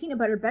ingredient in my peanut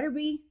butter better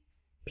be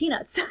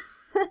peanuts.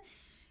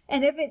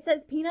 And if it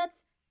says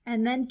peanuts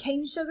and then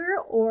cane sugar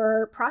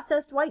or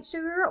processed white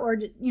sugar, or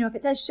if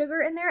it says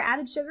sugar in there,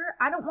 added sugar,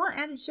 I don't want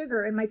added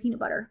sugar in my peanut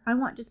butter. I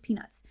want just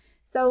peanuts.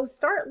 So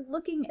start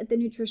looking at the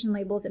nutrition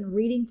labels and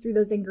reading through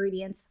those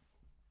ingredients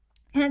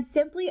and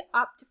simply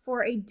opt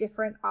for a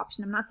different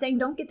option. I'm not saying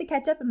don't get the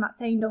ketchup. I'm not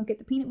saying don't get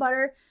the peanut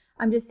butter.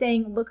 I'm just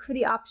saying look for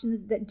the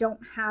options that don't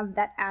have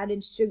that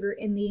added sugar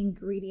in the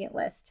ingredient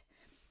list.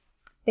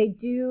 They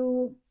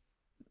do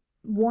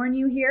warn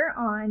you here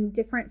on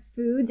different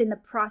foods in the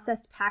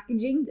processed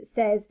packaging that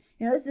says,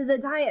 this is a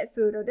diet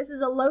food, or this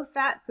is a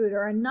low-fat food,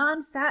 or a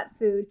non-fat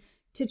food,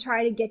 to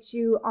try to get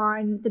you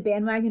on the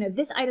bandwagon of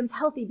this item's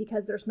healthy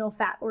because there's no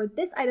fat, or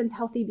this item's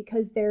healthy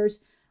because there's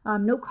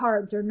no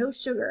carbs or no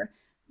sugar.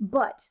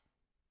 But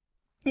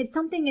if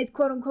something is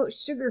quote-unquote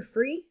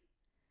sugar-free,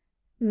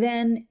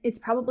 then it's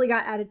probably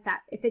got added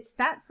fat. If it's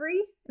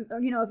fat-free, if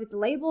it's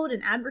labeled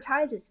and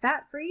advertised as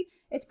fat-free,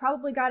 it's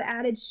probably got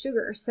added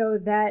sugar so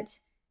that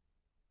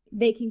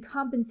they can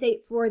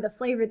compensate for the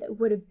flavor that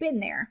would have been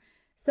there.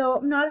 So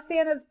I'm not a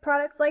fan of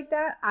products like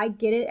that. I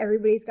get it.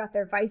 Everybody's got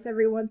their vice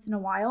every once in a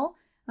while.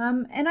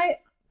 And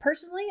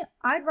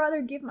I'd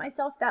rather give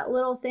myself that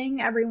little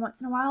thing every once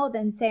in a while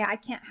than say I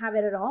can't have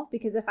it at all,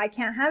 because if I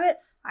can't have it,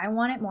 I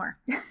want it more.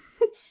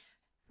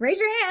 Raise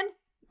your hand.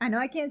 I know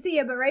I can't see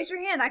you, but raise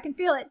your hand. I can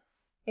feel it.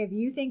 If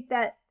you think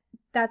that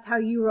that's how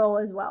you roll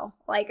as well.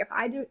 Like if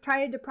I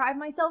try to deprive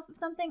myself of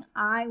something,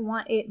 I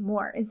want it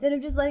more. Instead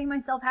of just letting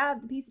myself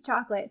have the piece of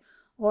chocolate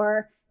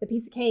or the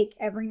piece of cake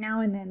every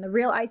now and then, the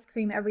real ice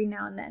cream every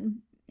now and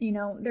then.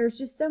 There's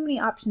just so many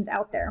options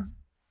out there.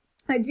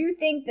 I do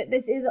think that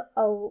this is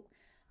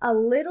a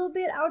little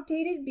bit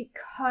outdated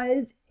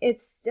because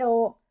it's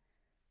still,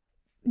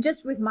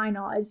 just with my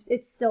knowledge,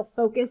 it's still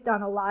focused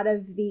on a lot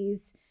of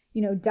these,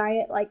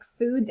 diet-like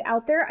foods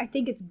out there. I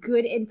think it's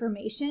good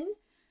information,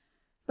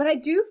 but I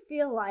do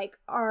feel like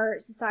our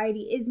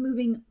society is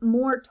moving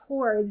more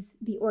towards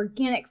the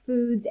organic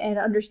foods and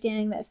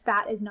understanding that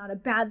fat is not a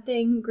bad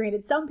thing.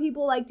 Granted, some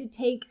people like to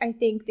take, I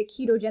think, the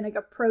ketogenic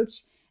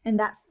approach and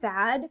that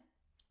fad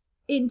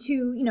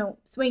into,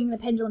 swinging the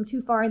pendulum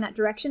too far in that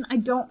direction. I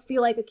don't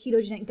feel like a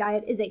ketogenic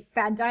diet is a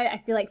fad diet.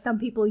 I feel like some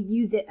people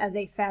use it as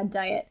a fad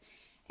diet.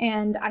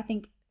 And I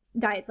think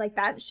diets like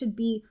that should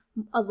be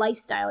a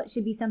lifestyle. It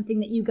should be something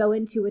that you go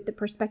into with the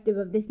perspective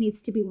of, this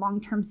needs to be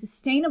long-term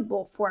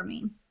sustainable for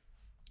me.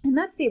 And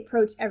that's the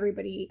approach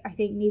everybody, I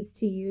think, needs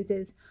to use,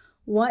 is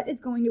what is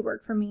going to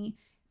work for me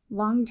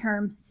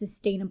long-term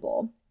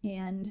sustainable.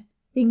 And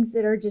things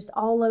that are just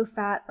all low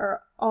fat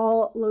or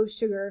all low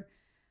sugar,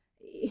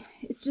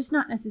 it's just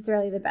not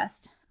necessarily the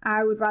best.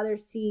 I would rather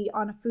see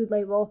on a food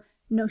label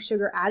no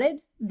sugar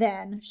added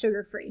than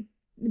sugar-free,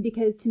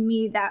 because to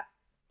me that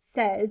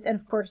says, and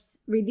of course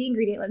read the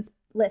ingredient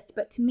list,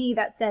 but to me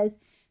that says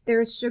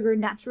there's sugar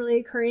naturally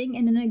occurring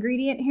in an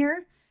ingredient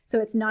here. So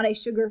it's not a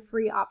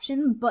sugar-free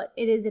option, but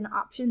it is an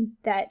option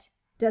that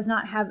does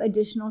not have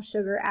additional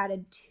sugar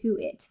added to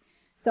it.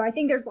 So I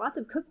think there's lots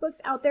of cookbooks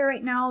out there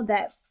right now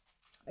that,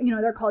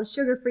 they're called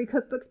sugar-free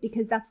cookbooks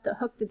because that's the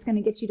hook that's going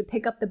to get you to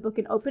pick up the book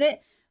and open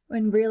it,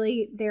 when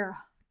really they're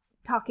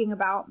talking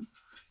about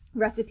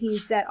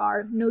recipes that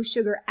are no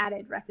sugar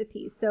added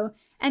recipes. So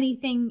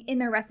anything in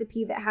their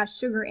recipe that has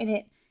sugar in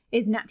it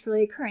is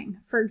naturally occurring.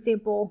 For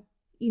example,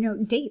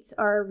 dates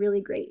are a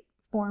really great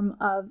form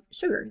of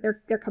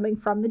sugar. They're coming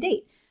from the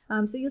date.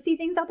 So you'll see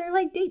things out there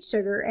like date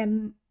sugar,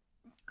 and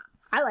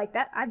I like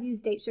that. I've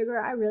used date sugar.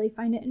 I really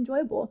find it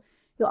enjoyable.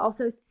 You'll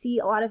also see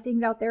a lot of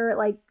things out there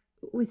like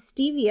with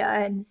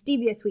stevia and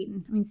stevia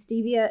sweetened. I mean,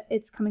 stevia,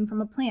 it's coming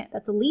from a plant.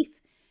 That's a leaf.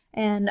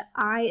 And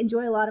I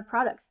enjoy a lot of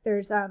products.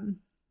 There's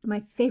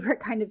my favorite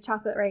kind of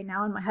chocolate right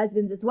now, and my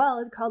husband's as well,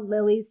 is called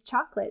Lily's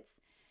Chocolates,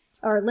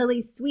 or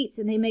Lily's Sweets,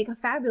 and they make a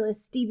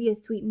fabulous stevia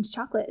sweetened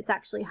chocolate. It's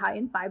actually high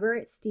in fiber.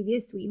 It's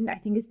stevia sweetened. I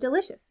think it's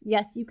delicious.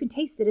 Yes, you can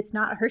taste it. It's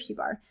not a Hershey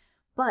bar,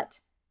 but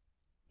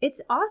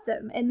it's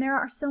awesome. And there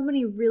are so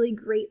many really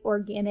great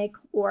organic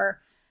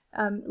or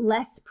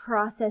less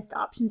processed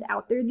options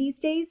out there these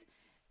days.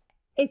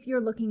 If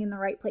you're looking in the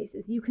right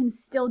places, you can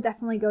still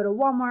definitely go to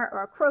Walmart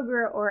or a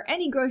Kroger or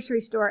any grocery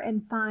store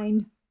and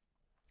find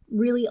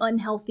really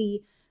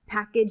unhealthy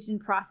packaged and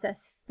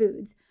processed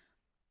foods.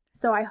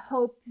 So I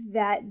hope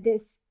that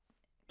this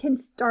can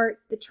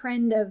start the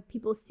trend of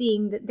people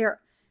seeing that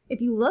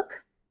if you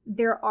look,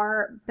 there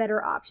are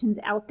better options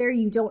out there.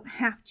 You don't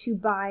have to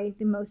buy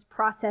the most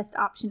processed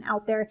option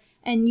out there,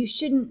 and you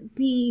shouldn't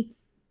be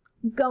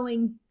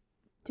going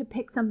to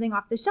pick something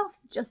off the shelf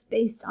just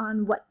based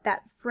on what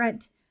that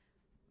front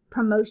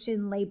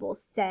promotion label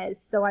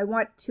says. So I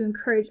want to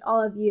encourage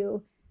all of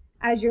you,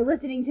 as you're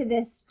listening to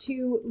this,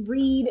 to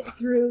read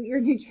through your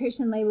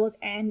nutrition labels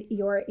and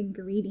your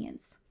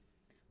ingredients.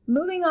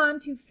 Moving on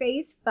to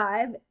phase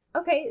 5.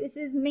 Okay, this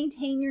is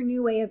maintain your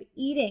new way of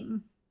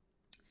eating.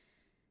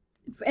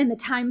 And the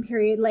time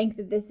period length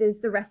of this is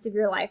the rest of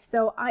your life.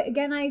 So I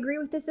agree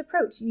with this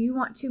approach. You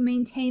want to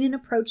maintain an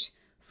approach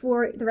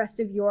for the rest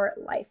of your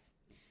life.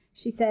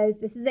 She says,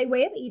 this is a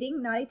way of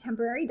eating, not a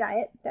temporary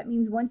diet. That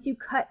means once you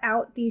cut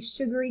out these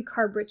sugary,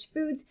 carb-rich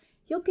foods,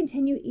 you'll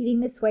continue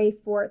eating this way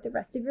for the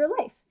rest of your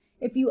life.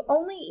 If you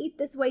only eat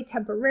this way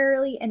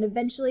temporarily and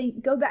eventually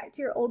go back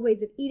to your old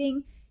ways of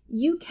eating,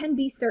 you can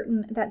be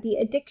certain that the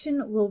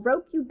addiction will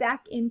rope you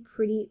back in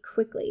pretty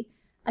quickly.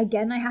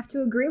 Again, I have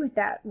to agree with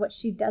that. What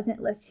she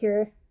doesn't list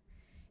here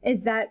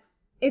is that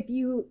if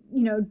you,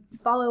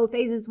 follow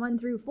phases 1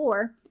 through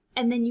 4,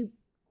 and then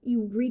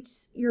you reach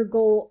your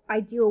goal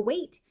ideal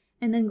weight,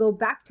 and then go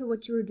back to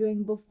what you were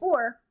doing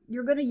before,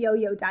 you're going to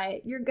yo-yo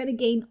diet. You're going to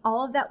gain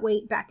all of that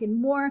weight back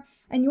and more,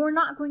 and you're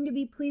not going to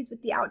be pleased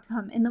with the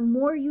outcome. And the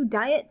more you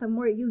diet, the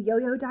more you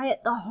yo-yo diet,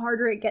 the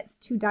harder it gets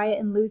to diet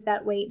and lose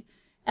that weight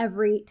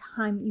every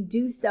time you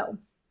do so.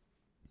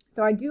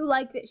 So I do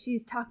like that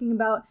she's talking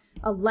about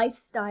a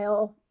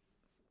lifestyle,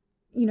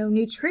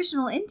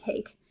 nutritional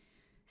intake.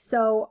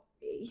 So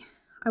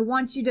I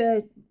want you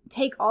to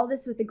take all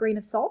this with a grain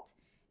of salt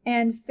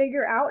and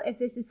figure out if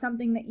this is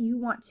something that you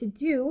want to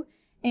do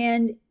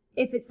and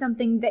if it's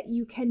something that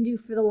you can do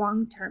for the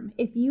long term.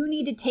 If you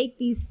need to take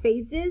these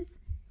phases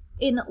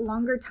in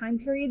longer time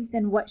periods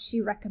than what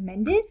she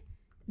recommended,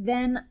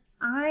 then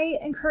I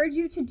encourage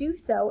you to do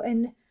so.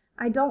 And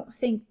I don't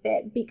think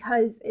that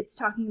because it's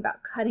talking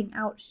about cutting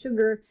out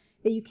sugar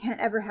that you can't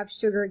ever have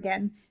sugar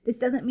again. This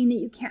doesn't mean that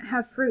you can't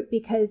have fruit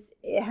because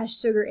it has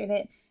sugar in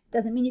it.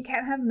 Doesn't mean you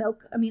can't have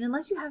milk. I mean,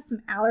 unless you have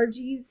some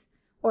allergies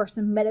or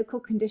some medical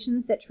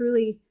conditions that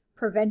truly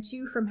prevent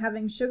you from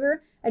having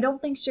sugar, I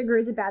don't think sugar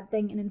is a bad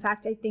thing. And in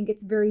fact, I think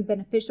it's very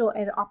beneficial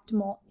and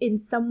optimal in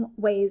some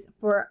ways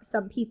for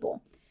some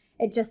people.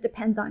 It just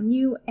depends on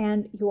you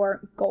and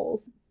your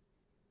goals.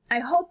 I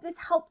hope this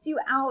helps you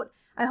out.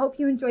 I hope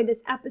you enjoyed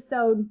this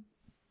episode.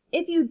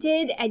 If you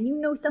did and you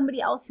know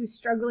somebody else who's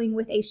struggling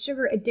with a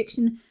sugar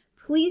addiction,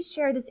 please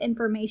share this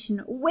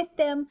information with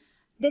them.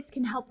 This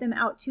can help them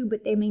out too,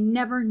 but they may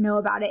never know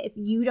about it if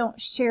you don't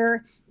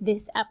share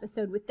this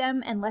episode with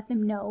them and let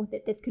them know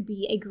that this could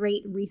be a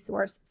great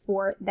resource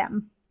for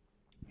them.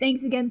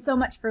 Thanks again so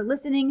much for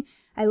listening.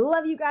 I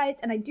love you guys,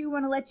 and I do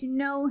want to let you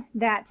know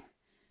that,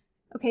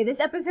 this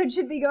episode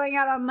should be going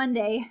out on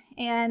Monday,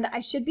 and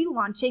I should be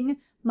launching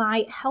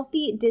my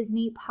Healthy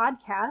Disney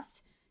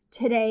podcast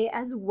today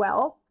as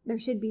well. There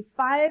should be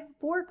 4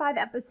 or 5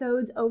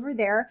 episodes over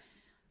there.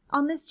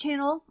 On this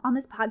channel, on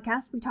this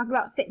podcast, we talk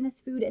about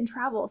fitness, food, and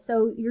travel.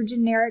 So your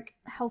generic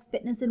health,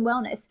 fitness, and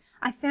wellness.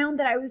 I found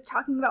that I was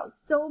talking about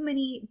so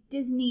many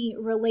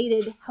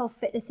Disney-related health,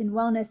 fitness, and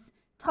wellness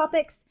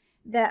topics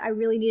that I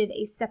really needed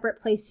a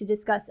separate place to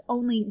discuss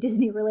only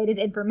Disney-related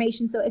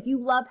information. So if you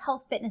love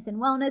health, fitness, and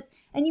wellness,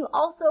 and you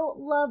also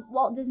love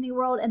Walt Disney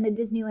World and the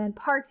Disneyland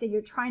parks, and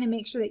you're trying to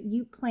make sure that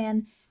you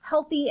plan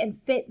healthy and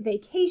fit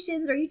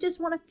vacations, or you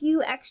just want a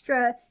few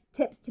extra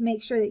tips to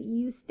make sure that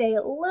you stay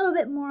a little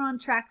bit more on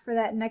track for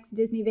that next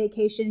Disney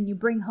vacation and you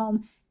bring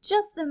home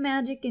just the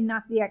magic and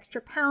not the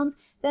extra pounds,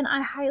 then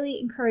I highly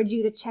encourage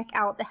you to check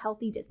out the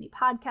Healthy Disney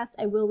podcast.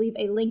 I will leave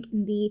a link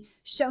in the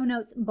show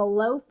notes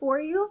below for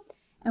you.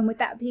 And with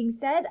that being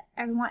said,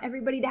 I want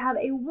everybody to have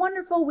a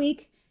wonderful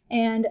week,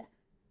 and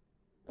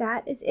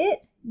that is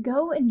it.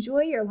 Go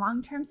enjoy your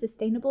long-term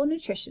sustainable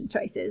nutrition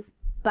choices.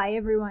 Bye,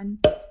 everyone.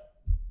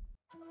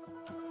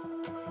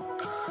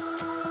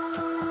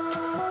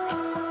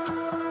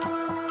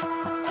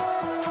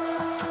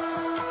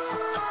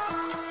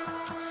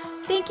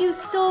 Thank you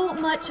so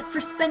much for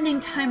spending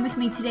time with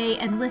me today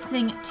and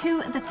listening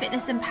to the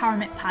Fitness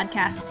Empowerment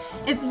Podcast.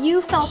 If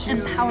you felt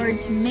empowered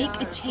to make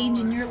a change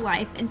in your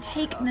life and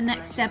take the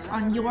next step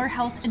on your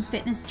health and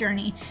fitness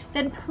journey,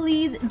 then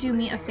please do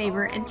me a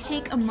favor and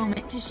take a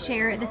moment to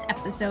share this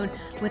episode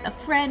with a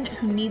friend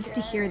who needs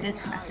to hear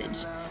this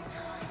message.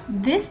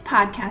 This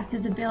podcast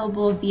is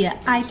available via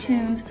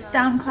iTunes,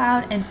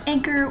 SoundCloud, and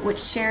Anchor, which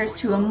shares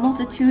to a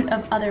multitude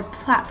of other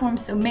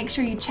platforms, so make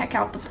sure you check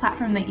out the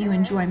platform that you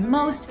enjoy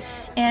most.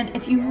 And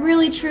if you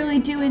really truly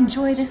do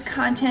enjoy this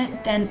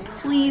content, then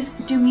please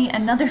do me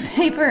another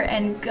favor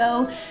and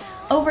go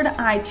over to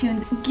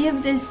iTunes,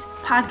 give this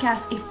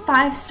podcast a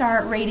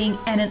 5-star rating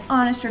and an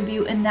honest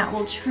review, and that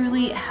will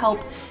truly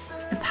help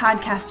the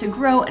podcast to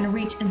grow and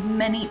reach as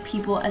many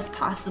people as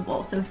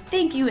possible. So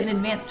thank you in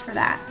advance for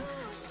that.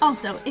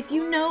 Also, if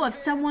you know of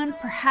someone,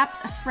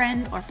 perhaps a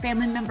friend or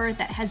family member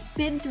that has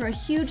been through a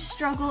huge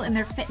struggle in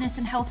their fitness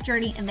and health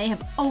journey and they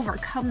have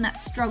overcome that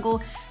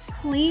struggle,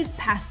 please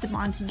pass them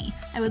on to me.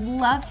 I would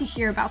love to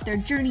hear about their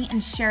journey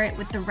and share it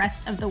with the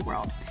rest of the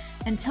world.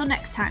 Until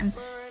next time,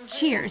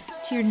 cheers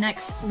to your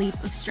next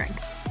leap of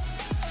strength.